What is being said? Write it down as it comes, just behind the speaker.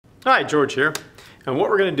Hi, George here. And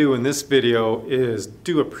what we're going to do in this video is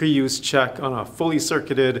do a pre-use check on a fully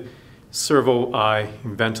circuited Servo I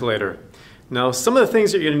ventilator. Now, some of the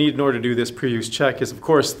things that you're going to need in order to do this pre-use check is, of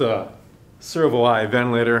course, the Servo I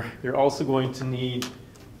ventilator. You're also going to need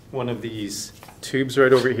one of these tubes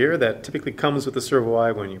right over here that typically comes with the Servo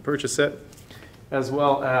I when you purchase it, as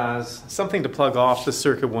well as something to plug off the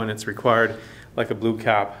circuit when it's required, like a blue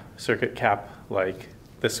cap, circuit cap like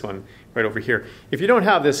this one right over here. If you don't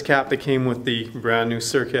have this cap that came with the brand new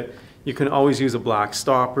circuit, you can always use a black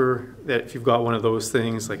stopper, that if you've got one of those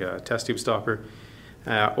things like a test tube stopper,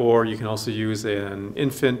 or you can also use an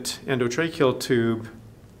infant endotracheal tube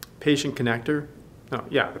patient connector.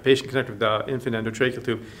 The patient connector with the infant endotracheal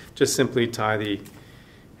tube. Just simply tie the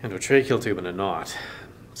endotracheal tube in a knot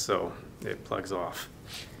so it plugs off.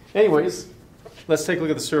 Anyways, let's take a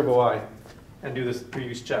look at the Servo I and do this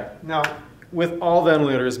pre-use check. Now, with all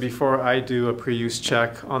ventilators, before I do a pre-use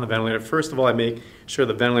check on the ventilator, first of all I make sure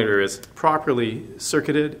the ventilator is properly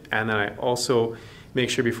circuited, and then I also make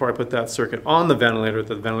sure before I put that circuit on the ventilator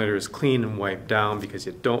that the ventilator is clean and wiped down, because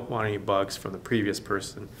you don't want any bugs from the previous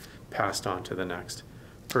person passed on to the next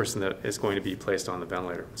person that is going to be placed on the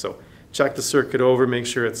ventilator. So check the circuit over, make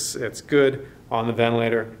sure it's good on the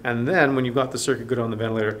ventilator, and then when you've got the circuit good on the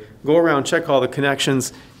ventilator, go around, check all the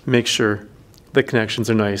connections, make sure the connections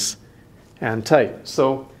are nice and tight.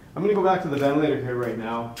 So I'm going to go back to the ventilator here right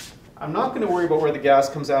now. I'm not going to worry about where the gas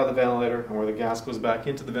comes out of the ventilator and where the gas goes back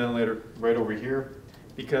into the ventilator right over here,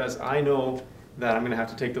 because I know that I'm going to have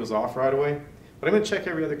to take those off right away. But I'm going to check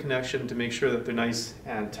every other connection to make sure that they're nice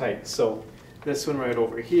and tight. So this one right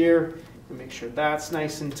over here, make sure that's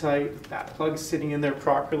nice and tight, that plug's sitting in there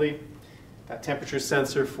properly, that temperature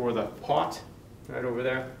sensor for the pot right over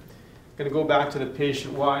there. I'm going to go back to the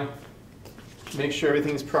patient Y. Make sure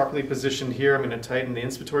everything's properly positioned here. I'm going to tighten the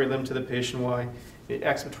inspiratory limb to the patient Y, the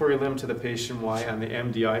expiratory limb to the patient Y, and the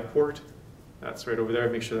MDI port. That's right over there.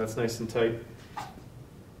 Make sure that's nice and tight.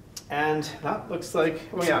 And that looks like,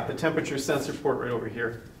 oh yeah, the temperature sensor port right over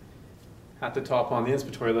here at the top on the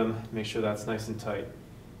inspiratory limb. Make sure that's nice and tight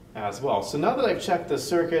as well. So now that I've checked the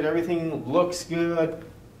circuit, everything looks good.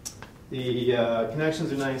 The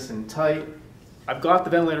connections are nice and tight. I've got the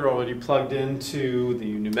ventilator already plugged into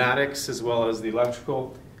the pneumatics as well as the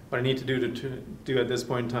electrical. What I need to do at this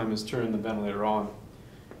point in time is turn the ventilator on.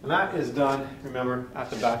 And that is done, remember, at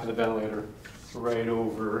the back of the ventilator, right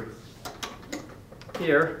over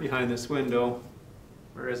here behind this window.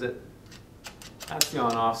 Where is it? That's the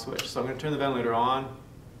on-off switch. So I'm going to turn the ventilator on.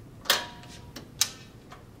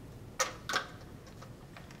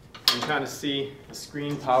 You can kind of see the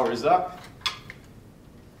screen powers up.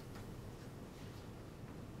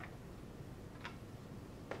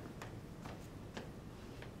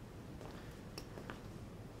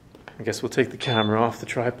 I guess we'll take the camera off the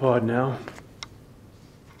tripod now.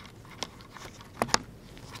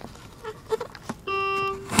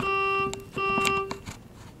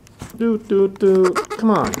 Come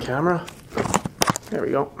on, camera. There we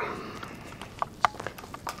go.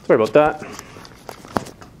 Sorry about that.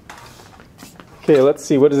 Okay, let's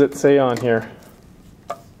see. What does it say on here?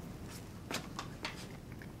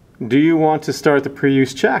 Do you want to start the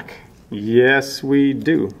pre-use check? Yes, we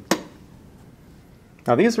do.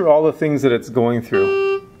 Now these are all the things that it's going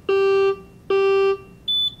through.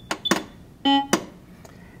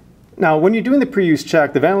 Now when you're doing the pre-use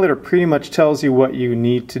check, the ventilator pretty much tells you what you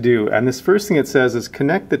need to do. And this first thing it says is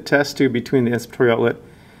connect the test tube between the inspiratory outlet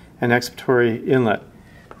and expiratory inlet.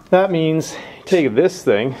 That means take this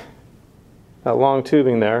thing, that long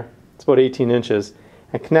tubing there, it's about 18 inches,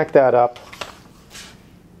 and connect that up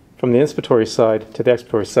from the inspiratory side to the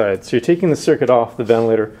expiratory side. So you're taking the circuit off the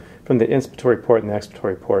ventilator from the inspiratory port and the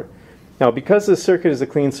expiratory port. Now because the circuit is a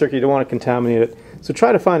clean circuit, you don't want to contaminate it, so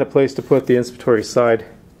try to find a place to put the inspiratory side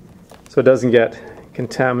so it doesn't get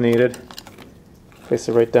contaminated. Place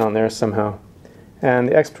it right down there somehow. And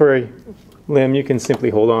the expiratory limb, you can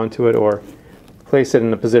simply hold on to it or place it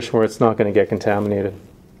in a position where it's not going to get contaminated.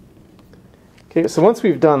 Okay, so once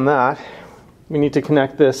we've done that, we need to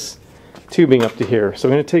connect this tubing up to here. So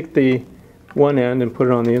I'm going to take the one end and put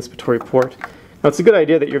it on the inspiratory port. Now it's a good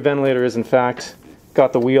idea that your ventilator is in fact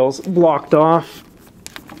got the wheels blocked off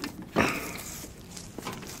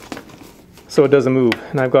so it doesn't move,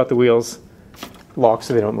 and I've got the wheels locked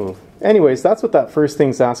so they don't move. Anyways, that's what that first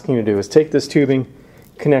thing's asking you to do, is take this tubing,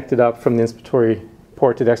 connect it up from the inspiratory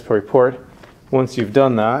port to the expiratory port. Once you've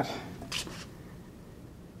done that,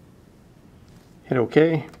 hit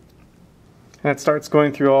OK, and it starts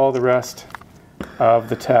going through all the rest of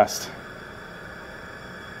the test.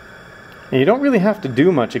 And you don't really have to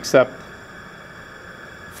do much except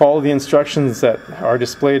follow the instructions that are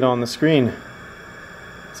displayed on the screen.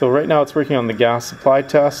 So right now it's working on the gas supply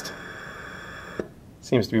test.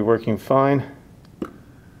 Seems to be working fine.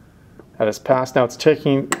 That has passed. Now it's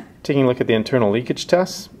taking a look at the internal leakage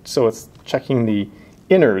test. So it's checking the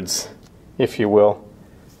innards, if you will,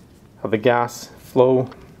 of the gas flow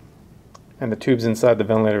and the tubes inside the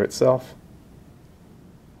ventilator itself.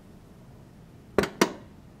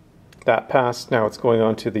 That passed. Now it's going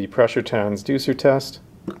on to the pressure transducer test.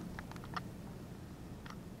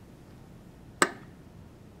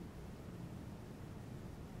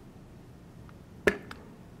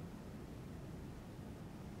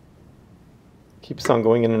 Keeps on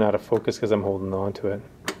going in and out of focus because I'm holding on to it.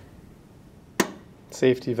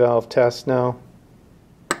 Safety valve test now.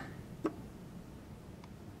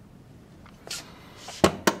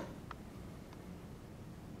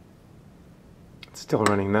 It's still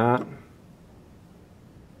running that.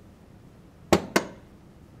 You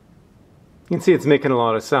can see it's making a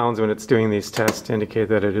lot of sounds when it's doing these tests to indicate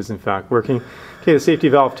that it is in fact working. Okay, the safety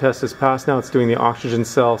valve test is passed now. It's doing the oxygen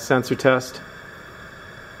cell sensor test.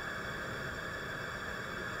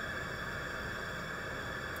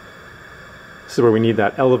 This is where we need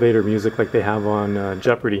that elevator music like they have on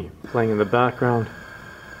Jeopardy playing in the background.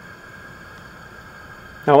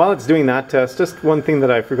 Now while it's doing that test, just one thing that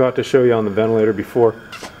I forgot to show you on the ventilator before.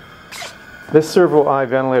 This Servo I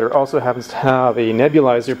ventilator also happens to have a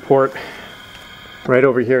nebulizer port right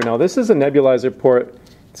over here. Now this is a nebulizer port,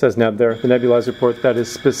 it says neb there, the nebulizer port that is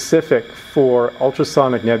specific for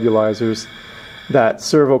ultrasonic nebulizers that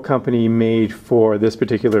Servo company made for this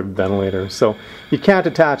particular ventilator. So you can't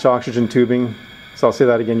attach oxygen tubing, so I'll say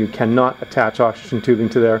that again, you cannot attach oxygen tubing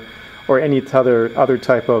to there or any other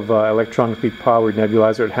type of electronically powered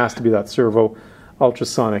nebulizer. It has to be that Servo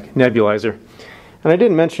ultrasonic nebulizer. And I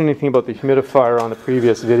didn't mention anything about the humidifier on the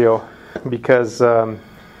previous video because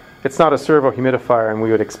it's not a Servo humidifier, and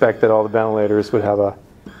we would expect that all the ventilators would have a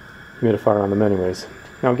humidifier on them anyways.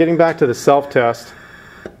 Now getting back to the self-test,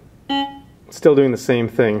 it's still doing the same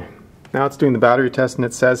thing. Now it's doing the battery test, and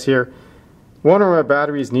it says here, one or more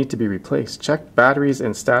batteries need to be replaced. Check batteries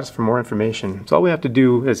and status for more information. So all we have to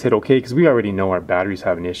do is hit OK, because we already know our batteries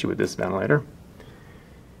have an issue with this ventilator.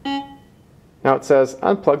 Now it says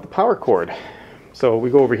unplug the power cord. So we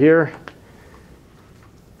go over here,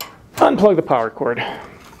 unplug the power cord.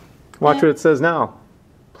 Watch what it says now.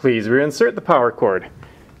 Please reinsert the power cord.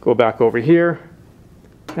 Go back over here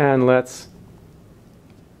and let's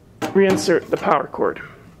reinsert the power cord.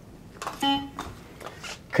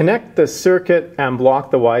 Connect the circuit and block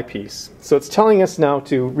the Y piece. So it's telling us now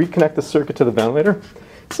to reconnect the circuit to the ventilator.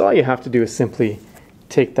 So all you have to do is simply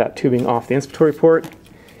take that tubing off the inspiratory port,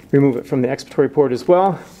 remove it from the expiratory port as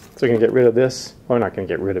well. So we're going to get rid of this. Well, we're not going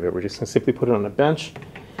to get rid of it. We're just going to simply put it on a bench.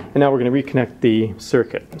 And now we're going to reconnect the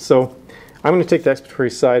circuit. So I'm going to take the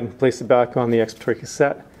expiratory side and place it back on the expiratory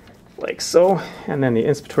cassette, like so. And then the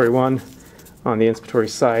inspiratory one on the inspiratory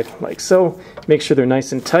side, like so. Make sure they're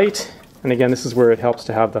nice and tight. And again, this is where it helps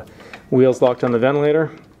to have the wheels locked on the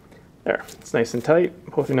ventilator. There, it's nice and tight.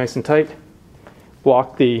 Both are nice and tight.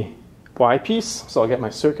 Block the Y piece, so I'll get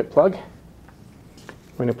my circuit plug.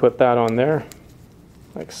 I'm going to put that on there,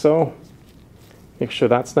 like so. Make sure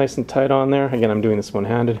that's nice and tight on there. Again, I'm doing this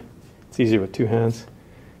one-handed. It's easier with two hands.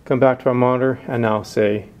 Come back to our monitor and now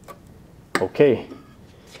say OK.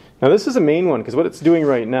 Now this is a main one, because what it's doing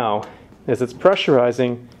right now is it's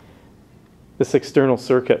pressurizing this external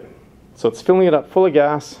circuit. So it's filling it up full of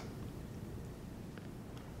gas,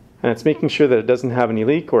 and it's making sure that it doesn't have any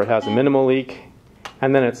leak or it has a minimal leak.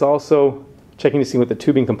 And then it's also checking to see what the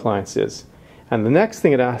tubing compliance is. And the next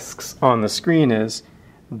thing it asks on the screen is,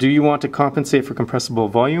 do you want to compensate for compressible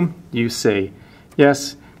volume? You say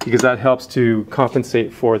yes, because that helps to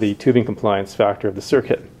compensate for the tubing compliance factor of the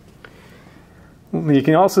circuit. You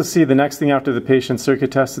can also see the next thing after the patient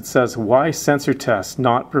circuit test. It says Y sensor test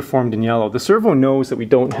not performed in yellow. The Servo knows that we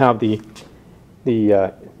don't have the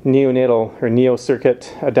neonatal or neo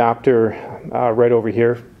circuit adapter right over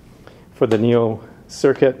here for the neo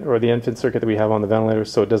circuit or the infant circuit that we have on the ventilator,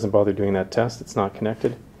 so it doesn't bother doing that test. It's not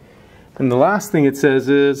connected. And the last thing it says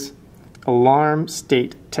is alarm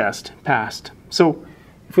state test passed. So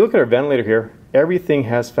if we look at our ventilator here, everything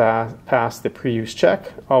has passed the pre-use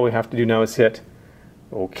check. All we have to do now is hit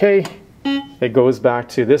OK. It goes back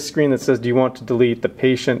to this screen that says, do you want to delete the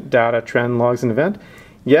patient data trend logs and event?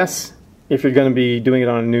 Yes, if you're going to be doing it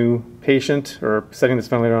on a new patient or setting this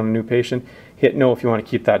ventilator on a new patient. Hit no if you want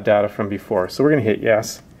to keep that data from before. So we're going to hit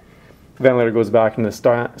yes. The ventilator goes back in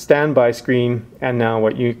the standby screen, and now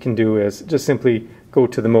what you can do is just simply go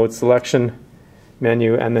to the mode selection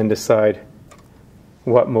menu and then decide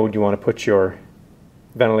what mode you want to put your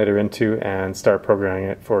ventilator into and start programming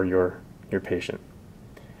it for your patient.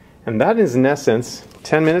 And that is, in essence,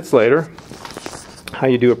 10 minutes later, how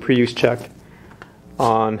you do a pre-use check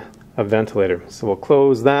on a ventilator. So we'll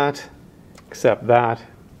close that, accept that,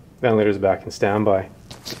 ventilator's back in standby.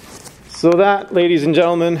 So that, ladies and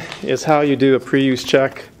gentlemen, is how you do a pre-use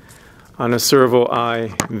check on a Servo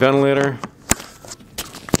I ventilator.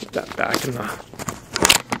 Get that back in the,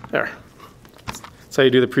 there. That's how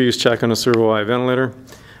you do the pre-use check on a Servo I ventilator.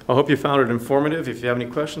 I hope you found it informative. If you have any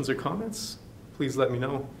questions or comments, please let me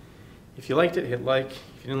know. If you liked it, hit like.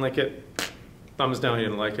 If you didn't like it, thumbs down, you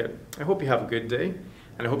didn't like it. I hope you have a good day,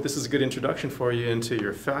 and I hope this is a good introduction for you into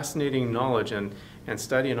your fascinating knowledge and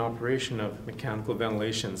study and operation of mechanical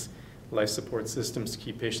ventilations, life support systems to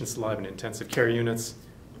keep patients alive in intensive care units,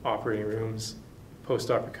 operating rooms,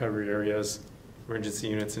 post-op recovery areas, emergency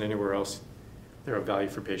units, and anywhere else they're of value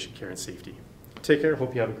for patient care and safety. Take care.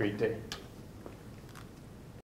 Hope you have a great day.